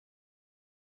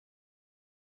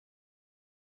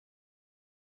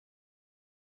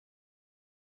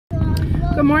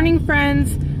Good morning,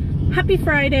 friends. Happy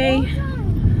Friday.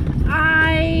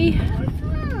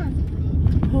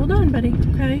 Hold on, buddy.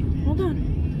 Okay, hold on.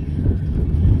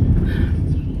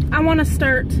 I want to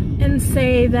start and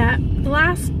say that the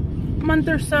last month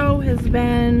or so has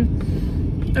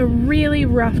been a really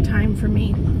rough time for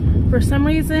me. For some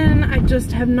reason, I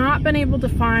just have not been able to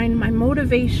find my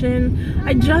motivation.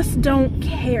 I just don't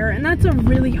care, and that's a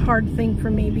really hard thing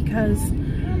for me because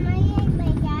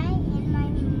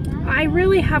I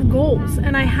really have goals,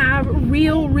 and I have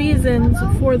real reasons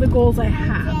for the goals I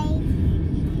have.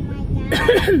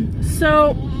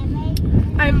 So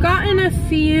I've gotten a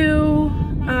few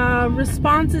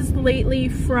responses lately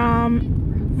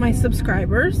from my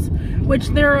subscribers, which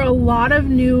there are a lot of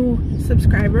new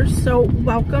subscribers, so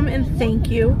welcome and thank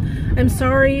you. I'm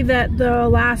sorry that the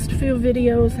last few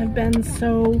videos have been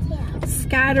so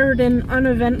scattered and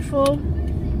uneventful.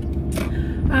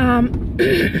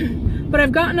 But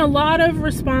I've gotten a lot of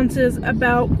responses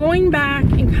about going back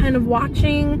and kind of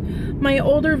watching my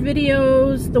older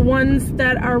videos, the ones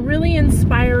that are really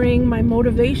inspiring, my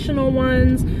motivational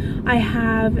ones. I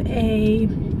have a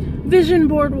vision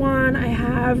board one, I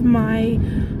have my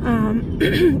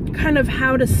kind of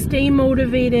how to stay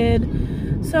motivated.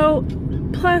 So,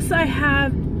 plus I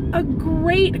have a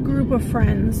great group of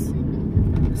friends,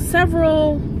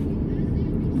 several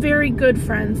very good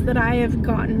friends that I have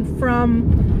gotten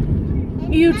from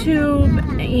YouTube,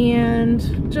 and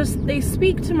just they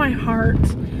speak to my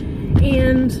heart.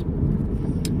 And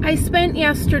I spent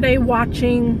yesterday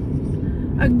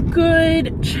watching a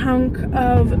good chunk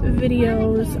of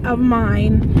videos of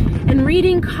mine and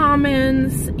reading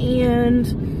comments and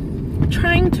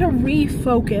trying to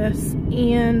refocus.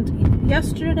 And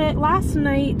yesterday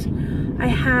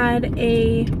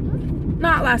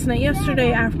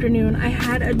afternoon I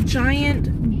had a giant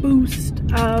boost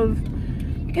of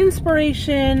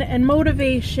inspiration and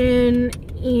motivation,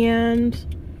 and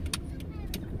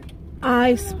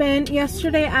I spent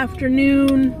yesterday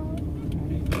afternoon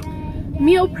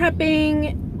meal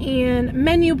prepping and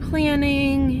menu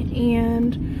planning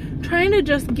and trying to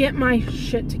just get my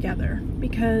shit together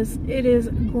because it is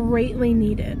greatly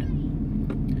needed.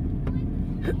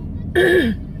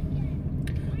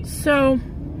 So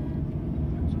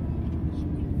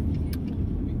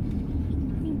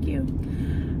thank you.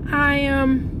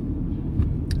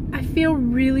 I feel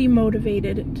really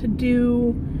motivated to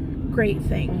do great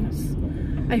things.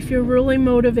 I feel really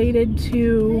motivated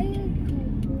to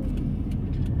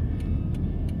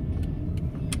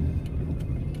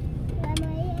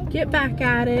get back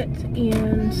at it,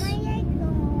 and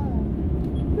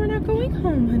we're not going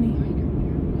home, honey.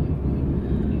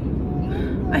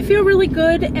 I feel really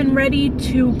good and ready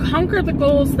to conquer the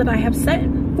goals that I have set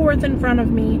forth in front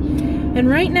of me. And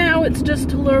right now it's just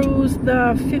to lose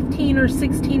the 15 or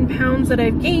 16 pounds that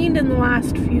I've gained in the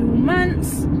last few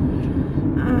months.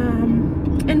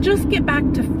 And just get back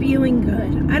to feeling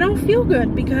good. I don't feel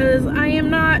good because I am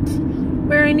not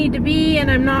where I need to be, and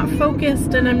I'm not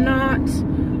focused, and I'm not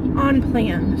on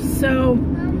plan. So,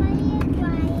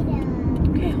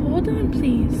 okay, hold on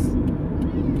please.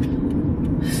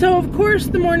 So of course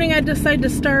the morning I decide to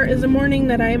start is a morning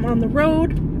that I am on the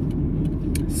road.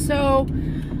 So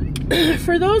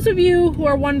for those of you who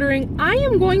are wondering, I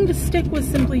am going to stick with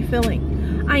Simply Filling.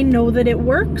 I know that it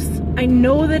works. I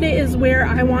know that it is where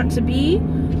I want to be.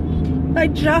 I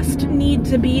just need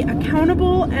to be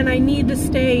accountable, and I need to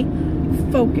stay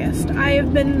focused. I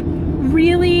have been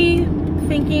really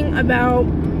thinking about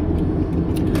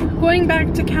going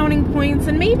back to counting points,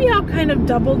 and maybe I'll kind of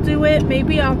double do it.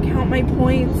 Maybe I'll count my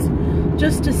points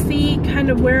just to see kind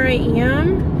of where I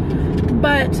am.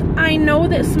 But I know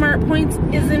that Smart Points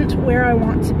isn't where I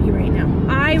want to be right now.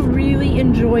 I really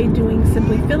enjoy doing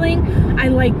Simply Filling. I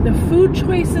like the food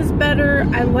choices better.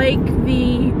 I like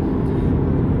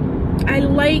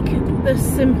the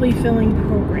Simply Filling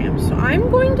program. So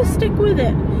I'm going to stick with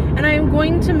it, and I'm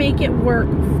going to make it work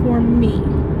for me.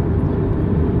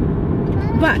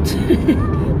 But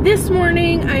this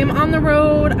morning I am on the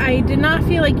road. I did not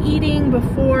feel like eating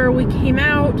before we came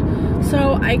out,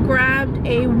 so I grabbed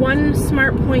a 1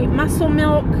 Smart Point muscle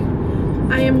milk.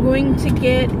 I am going to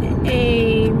get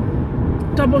a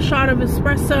double shot of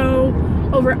espresso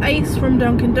over ice from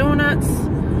Dunkin' Donuts,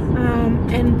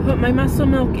 and put my muscle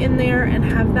milk in there and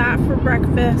have that for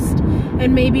breakfast.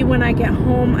 And maybe when I get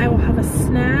home I will have a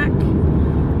snack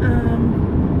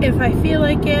if I feel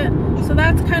like it. So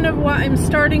that's kind of what I'm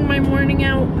starting my morning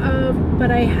out of.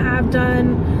 But I have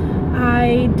done,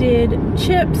 I did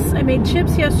chips. I made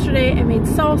chips yesterday. I made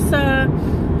salsa.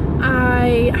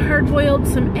 I hard boiled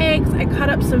some eggs. I cut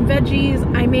up some veggies.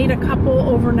 I made a couple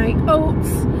overnight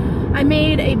oats. I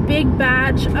made a big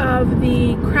batch of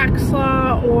the crack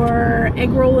slaw or egg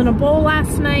roll in a bowl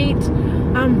last night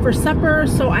for supper,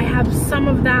 so I have some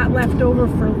of that left over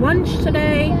for lunch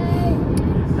today.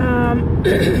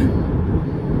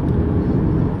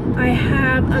 I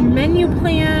have a menu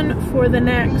plan for the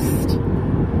next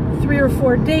 3 or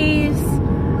 4 days,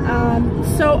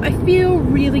 so I feel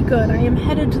really good. I am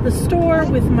headed to the store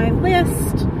with my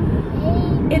list.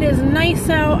 It is nice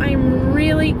out. I'm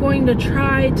really going to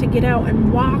try to get out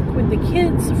and walk with the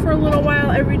kids for a little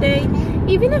while every day,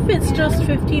 even if it's just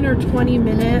 15 or 20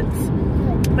 minutes.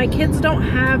 My kids don't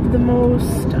have the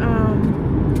most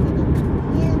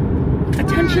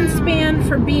attention span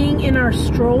for being in our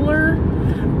stroller,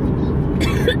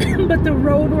 but the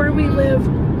road where we live,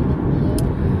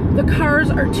 the cars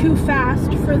are too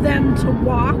fast for them to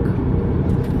walk.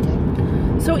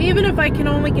 So even if I can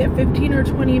only get 15 or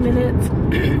 20 minutes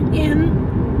in,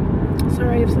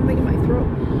 sorry, I have something in my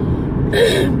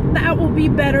throat, that will be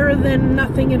better than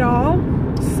nothing at all.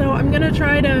 So I'm gonna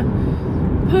try to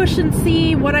push and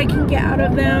see what I can get out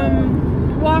of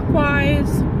them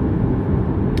walk-wise,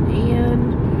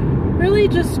 and really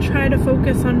just try to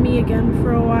focus on me again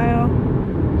for a while.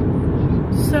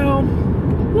 So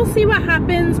we'll see what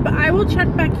happens, but I will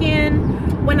check back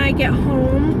in when I get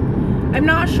home. I'm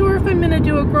not sure if I'm going to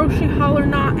do a grocery haul or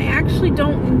not. I actually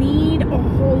don't need a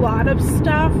whole lot of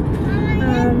stuff.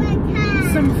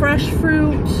 Some fresh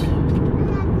fruit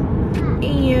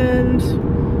and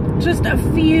just a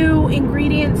few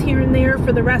ingredients here and there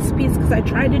for the recipes, because I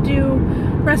try to do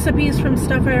recipes from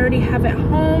stuff I already have at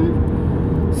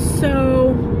home.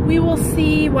 So we will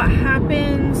see what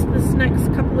happens this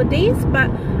next couple of days, but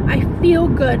I feel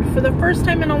good. For the first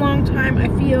time in a long time, I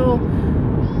feel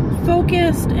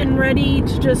focused and ready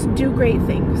to just do great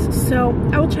things. So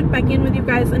I will check back in with you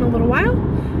guys in a little while.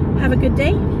 Have a good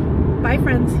day. Bye,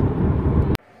 friends.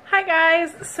 Hi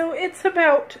guys, so it's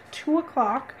about 2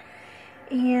 o'clock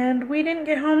and we didn't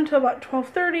get home till about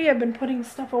 12:30. I've been putting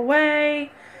stuff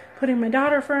away, putting my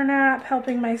daughter for a nap,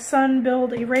 helping my son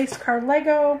build a race car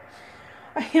Lego.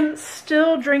 I am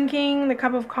still drinking the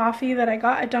cup of coffee that I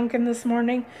got at Dunkin' this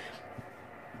morning.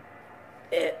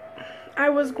 I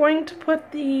was going to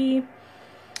put the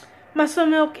muscle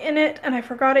milk in it and I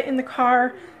forgot it in the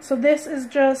car. So this is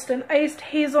just an iced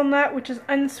hazelnut, which is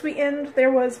unsweetened.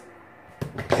 There was,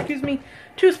 excuse me,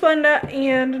 2 Splenda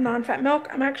and non-fat milk.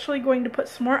 I'm actually going to put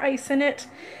some more ice in it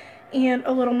and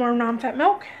a little more non-fat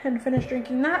milk and finish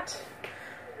drinking that.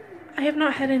 I have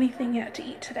not had anything yet to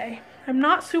eat today. I'm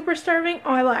not super starving.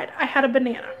 Oh, I lied. I had a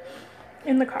banana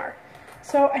in the car.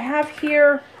 So I have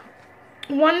here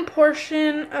 1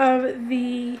 portion of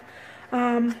the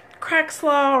crack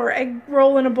slaw or egg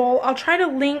roll in a bowl. I'll try to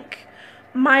link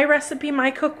my recipe,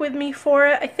 my cook with me for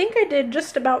it. I think I did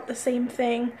just about the same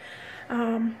thing.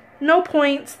 No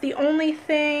points. The only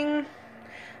thing,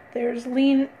 there's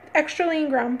extra lean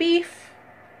ground beef,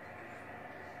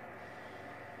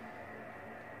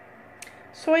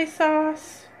 soy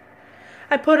sauce.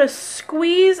 I put a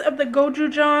squeeze of the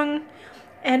gochujang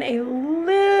and a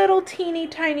little teeny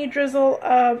tiny drizzle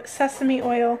of sesame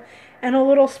oil and a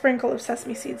little sprinkle of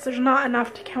sesame seeds. There's not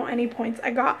enough to count any points.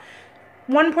 I got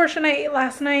 1 portion I ate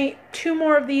last night, 2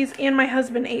 more of these, and my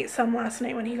husband ate some last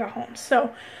night when he got home.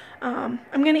 So I'm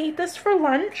gonna eat this for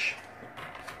lunch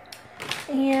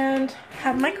and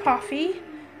have my coffee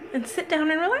and sit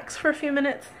down and relax for a few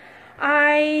minutes.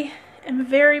 I am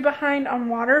very behind on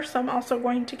water, so I'm also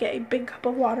going to get a big cup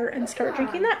of water and start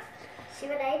drinking that. See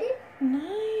what I did?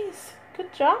 Nice.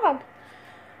 Good job.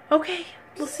 Okay,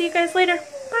 we'll see you guys later.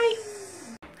 Bye.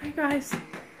 Hi guys.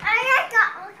 I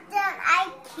got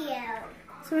the IQ.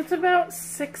 So it's about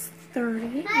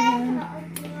 6:30 and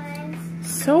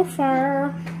so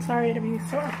far, sorry to be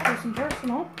so up close and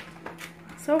personal,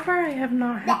 so far I have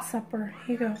not had supper.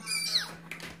 Here you go.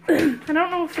 I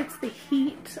don't know if it's the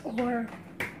heat or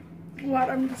what,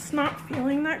 I'm just not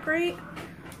feeling that great.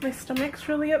 My stomach's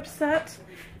really upset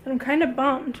and I'm kind of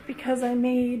bummed because I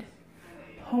made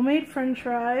homemade french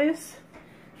fries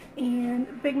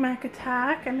and Big Mac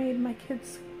attack. I made my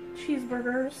kids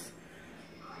cheeseburgers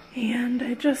and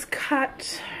I just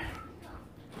cut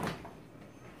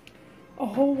a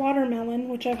whole watermelon,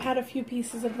 which I've had a few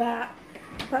pieces of that.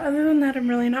 But other than that, I'm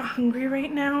really not hungry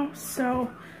right now, so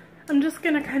I'm just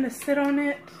gonna kind of sit on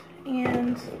it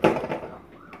and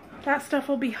that stuff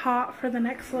will be hot for the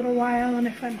next little while, and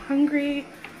if I'm hungry,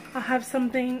 I'll have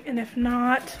something, and if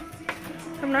not,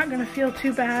 I'm not gonna feel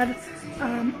too bad.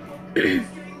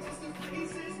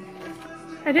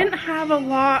 I didn't have a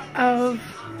lot of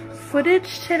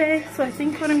footage today, so I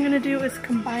think what I'm gonna do is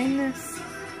combine this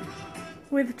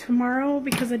with tomorrow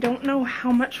because I don't know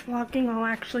how much vlogging I'll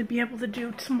actually be able to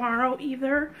do tomorrow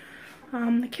either.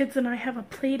 The kids and I have a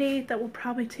play date that will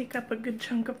probably take up a good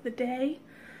chunk of the day.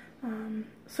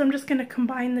 So I'm just going to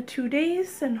combine the 2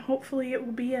 days and hopefully it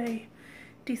will be a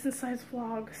decent sized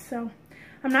vlog. So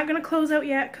I'm not going to close out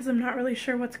yet because I'm not really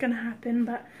sure what's going to happen,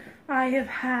 but I have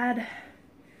had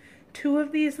 2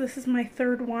 of these. This is my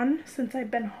 3rd one since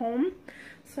I've been home.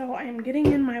 So I am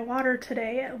getting in my water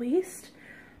today at least.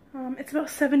 It's about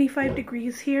 75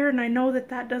 degrees here, and I know that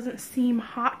that doesn't seem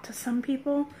hot to some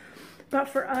people, but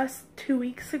for us 2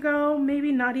 weeks ago,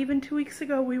 maybe not even 2 weeks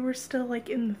ago, we were still like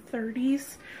in the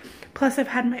 30s. Plus I've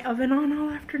had my oven on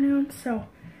all afternoon, so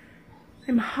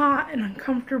I'm hot and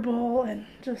uncomfortable and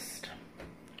just...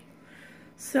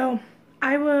 So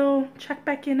I will check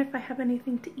back in if I have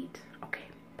anything to eat. Okay,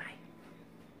 bye.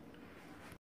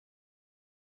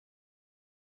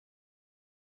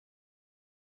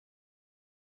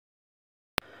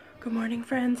 Good morning,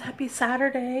 friends. Happy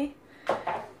Saturday.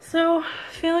 So,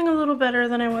 feeling a little better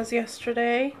than I was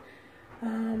yesterday.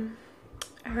 I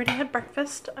already had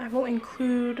breakfast. I will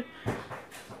include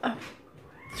a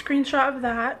screenshot of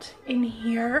that in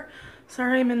here.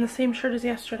 Sorry, I'm in the same shirt as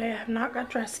yesterday. I have not got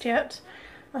dressed yet.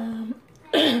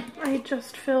 I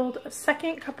just filled a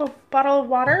 2nd bottle of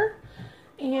water,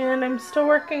 and I'm still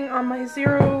working on my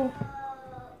 0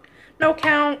 no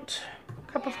count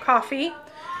cup of coffee.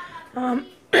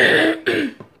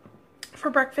 For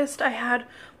breakfast I had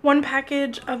 1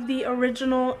 package of the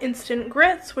original instant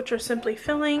grits, which are simply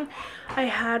filling. I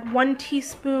had 1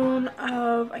 teaspoon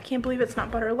of, I can't believe it's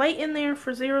not Butter Light in there,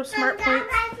 for 0 smart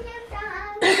points.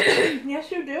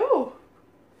 Yes, you do.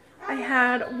 I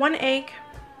had 1 egg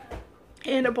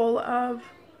and a bowl of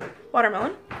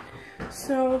watermelon.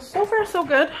 So far so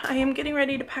good. I am getting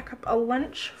ready to pack up a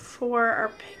lunch for our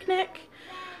picnic.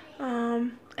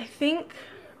 I think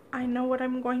I know what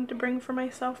I'm going to bring for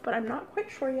myself, but I'm not quite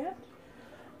sure yet.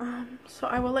 So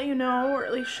I will let you know, or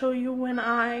at least show you when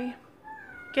I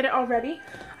get it all ready.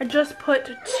 I just put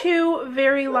 2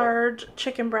 very large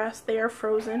chicken breasts, they are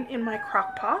frozen, in my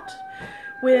crock pot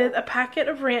with a packet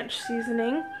of ranch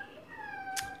seasoning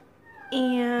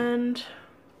and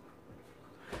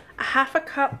a 1/2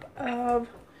 cup of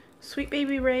Sweet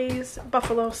Baby Ray's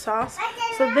buffalo sauce.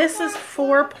 So this is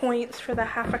 4 points for the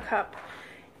 1/2 cup.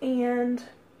 And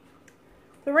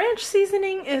the ranch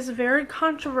seasoning is very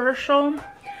controversial.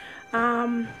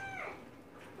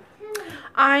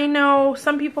 I know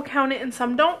some people count it and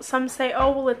some don't. Some say,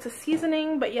 oh, well, it's a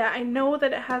seasoning. But yeah, I know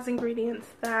that it has ingredients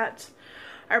that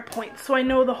are points. So I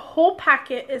know the whole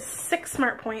packet is 6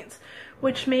 smart points,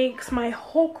 which makes my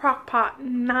whole crock pot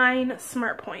 9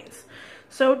 smart points.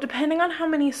 So depending on how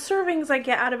many servings I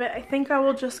get out of it, I think I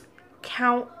will just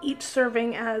count each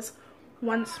serving as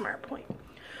 1 smart point.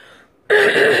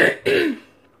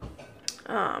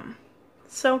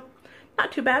 So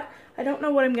not too bad. I don't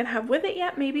know what I'm gonna have with it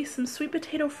yet. Maybe some sweet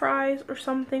potato fries or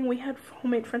something. We had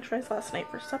homemade french fries last night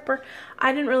for supper.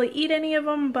 I didn't really eat any of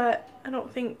them, but I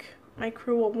don't think my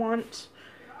crew will want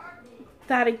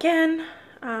that again.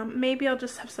 Maybe I'll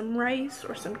just have some rice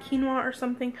or some quinoa or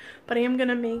something, but I am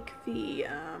gonna make the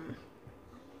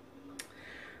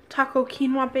taco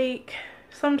quinoa bake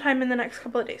sometime in the next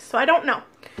couple of days. So I don't know.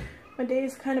 My day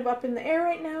is kind of up in the air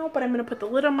right now, but I'm going to put the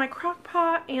lid on my crock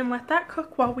pot and let that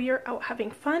cook while we are out having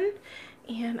fun.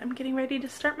 And I'm getting ready to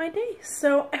start my day.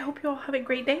 So I hope you all have a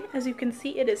great day. As you can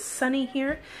see, it is sunny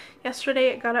here. Yesterday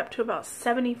it got up to about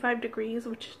 75 degrees,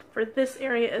 which for this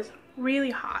area is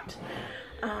really hot.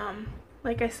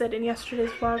 Like I said in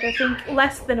yesterday's vlog, I think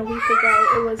less than a week ago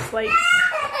it was like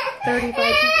 35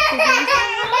 degrees.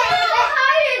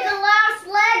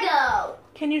 Lego.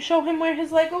 Can you show him where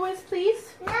his Lego is,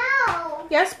 please? No.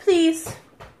 Yes, please.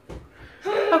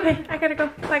 Okay, I gotta go.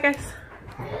 Bye, guys.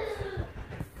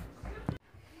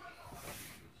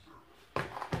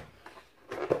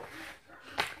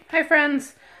 Hi,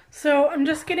 friends. So I'm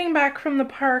just getting back from the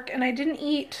park, and I didn't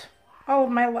eat all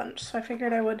of my lunch, so I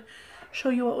figured I would show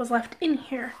you what was left in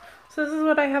here. So this is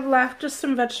what I have left, just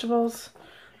some vegetables.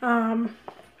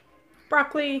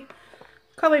 Broccoli,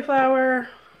 cauliflower,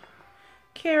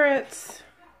 carrots.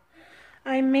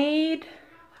 I made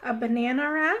a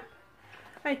banana wrap.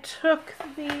 I took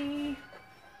the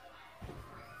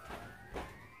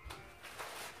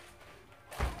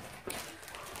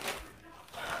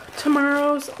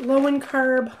tomorrow's low in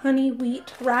carb honey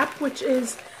wheat wrap, which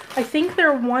is, I think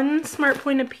they're 1 smart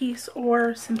point a piece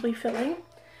or simply filling.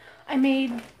 I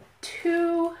made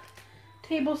 2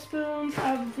 tablespoons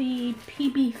of the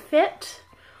PB Fit.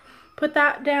 Put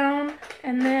that down,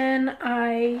 and then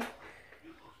I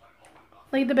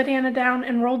laid the banana down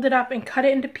and rolled it up and cut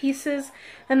it into pieces,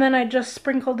 and then I just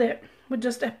sprinkled it with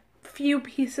just a few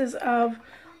pieces of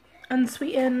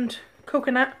unsweetened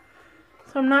coconut.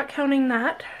 So I'm not counting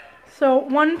that. So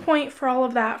 1 point for all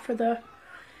of that for the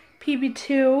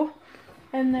PB2.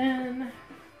 And then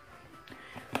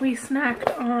we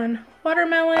snacked on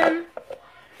watermelon.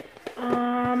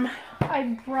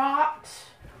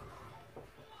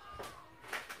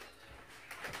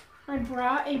 I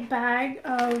brought a bag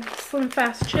of Slim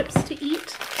Fast chips to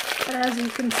eat, but as you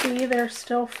can see, they're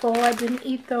still full. I didn't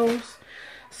eat those.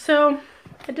 So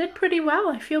I did pretty well.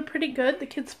 I feel pretty good. The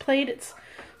kids played. It's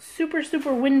super,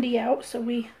 super windy out, so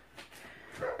we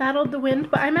battled the wind,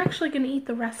 but I'm actually going to eat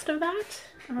the rest of that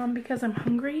because I'm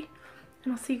hungry,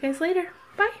 and I'll see you guys later.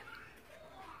 Bye!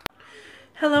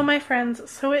 Hello, my friends.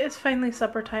 So it is finally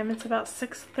supper time. It's about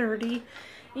 6:30,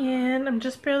 and I'm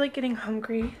just barely getting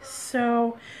hungry,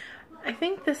 so I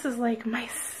think this is like my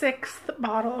 6th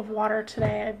bottle of water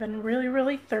today. I've been really,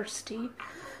 really thirsty.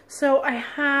 So I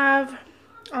have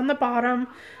on the bottom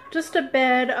just a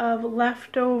bed of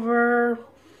leftover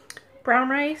brown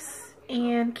rice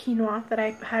and quinoa that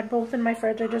I had both in my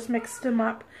fridge. I just mixed them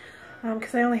up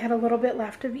because I only had a little bit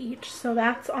left of each. So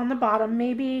that's on the bottom,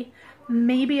 maybe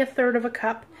a third of a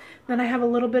cup. Then I have a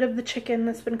little bit of the chicken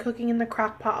that's been cooking in the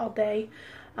crock pot all day,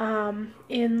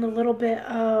 in a little bit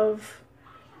of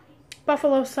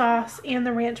buffalo sauce and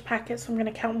the ranch packet, so I'm going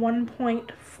to count 1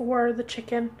 point for the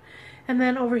chicken. And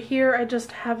then over here I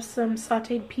just have some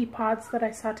sauteed pea pods that I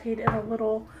sauteed in a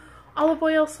little olive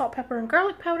oil, salt, pepper, and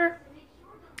garlic powder.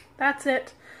 That's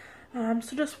it.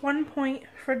 So just 1 point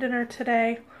for dinner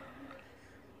today,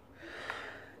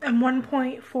 and 1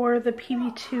 point for the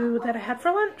PB2 that I had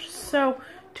for lunch. So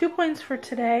 2 points for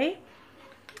today.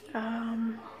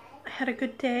 I had a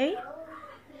good day.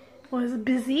 Was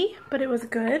busy, but it was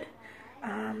good.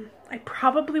 I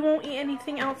probably won't eat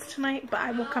anything else tonight, but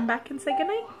I will come back and say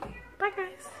goodnight. Bye,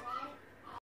 guys.